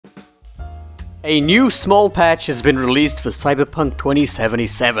A new small patch has been released for Cyberpunk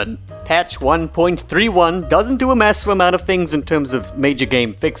 2077. Patch 1.31 doesn't do a massive amount of things in terms of major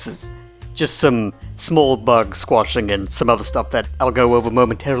game fixes. Just some small bug squashing and some other stuff that I'll go over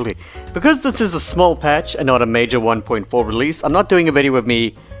momentarily. Because this is a small patch and not a major 1.4 release, I'm not doing a video of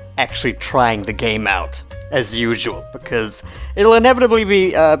me actually trying the game out, as usual, because it'll inevitably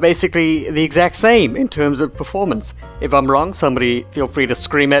be basically the exact same in terms of performance. If I'm wrong, somebody feel free to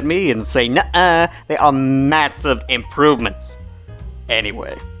scream at me and say, "Nuh-uh, there are massive improvements."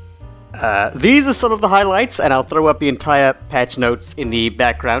 Anyway, these are some of the highlights, and I'll throw up the entire patch notes in the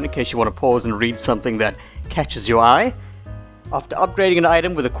background in case you want to pause and read something that catches your eye. After upgrading an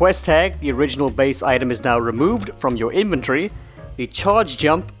item with a quest tag, the original base item is now removed from your inventory. The charge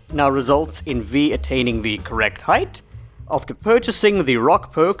jump now results in V attaining the correct height. After purchasing the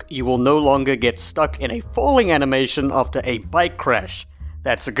rock perk, you will no longer get stuck in a falling animation after a bike crash.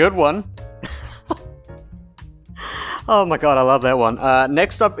 That's a good one. Oh my god, I love that one.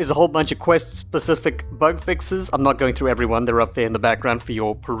 Next up is a whole bunch of quest-specific bug fixes. I'm not going through every one, they're up there in the background for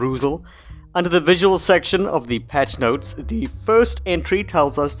your perusal. Under the visual section of the patch notes, the first entry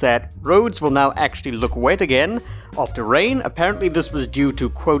tells us that roads will now actually look wet again after rain. Apparently this was due to,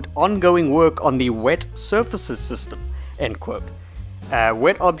 quote, ongoing work on the wet surfaces system, end quote.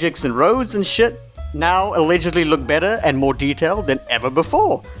 Wet objects and roads and shit now allegedly look better and more detailed than ever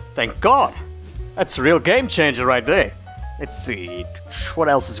before. Thank God. That's a real game changer right there. Let's see, what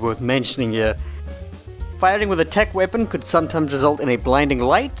else is worth mentioning here? Firing with a tech weapon could sometimes result in a blinding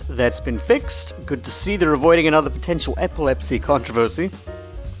light. That's been fixed. Good to see they're avoiding another potential epilepsy controversy.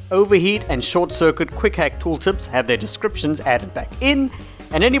 Overheat and short circuit quick hack tooltips have their descriptions added back in,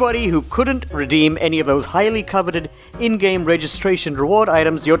 and anybody who couldn't redeem any of those highly coveted in-game registration reward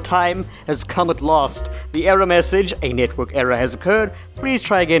items, your time has come at last. The error message, "A network error has occurred, please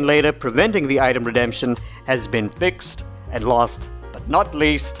try again later," preventing the item redemption, has been fixed. And last but not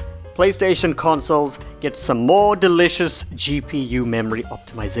least, PlayStation consoles get some more delicious GPU memory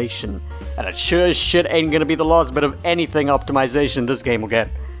optimization. And it sure as shit ain't gonna be the last bit of anything optimization this game will get.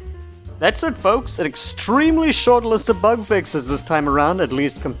 That's it, folks. An extremely short list of bug fixes this time around, at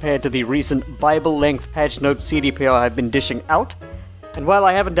least compared to the recent Bible-length patch note CDPR I've been dishing out. And while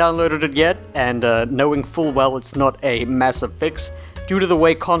I haven't downloaded it yet, and knowing full well it's not a massive fix, due to the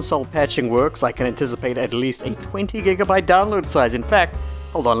way console patching works, I can anticipate at least a 20GB download size. In fact,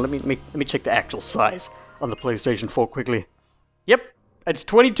 hold on, let me check the actual size on the PlayStation 4 quickly. Yep, it's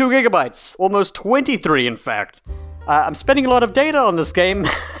 22GB, almost 23 in fact. I'm spending a lot of data on this game,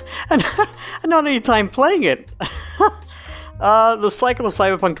 and not any time playing it. The cycle of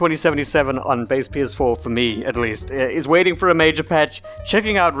Cyberpunk 2077 on base PS4, for me at least, is waiting for a major patch,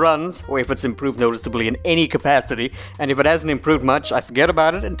 checking out runs, or if it's improved noticeably in any capacity, and if it hasn't improved much, I forget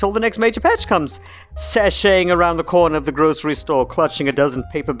about it until the next major patch comes, sashaying around the corner of the grocery store, clutching a dozen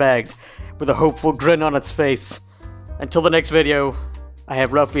paper bags, with a hopeful grin on its face. Until the next video, I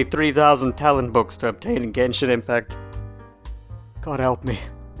have roughly 3,000 talent books to obtain in Genshin Impact. God help me.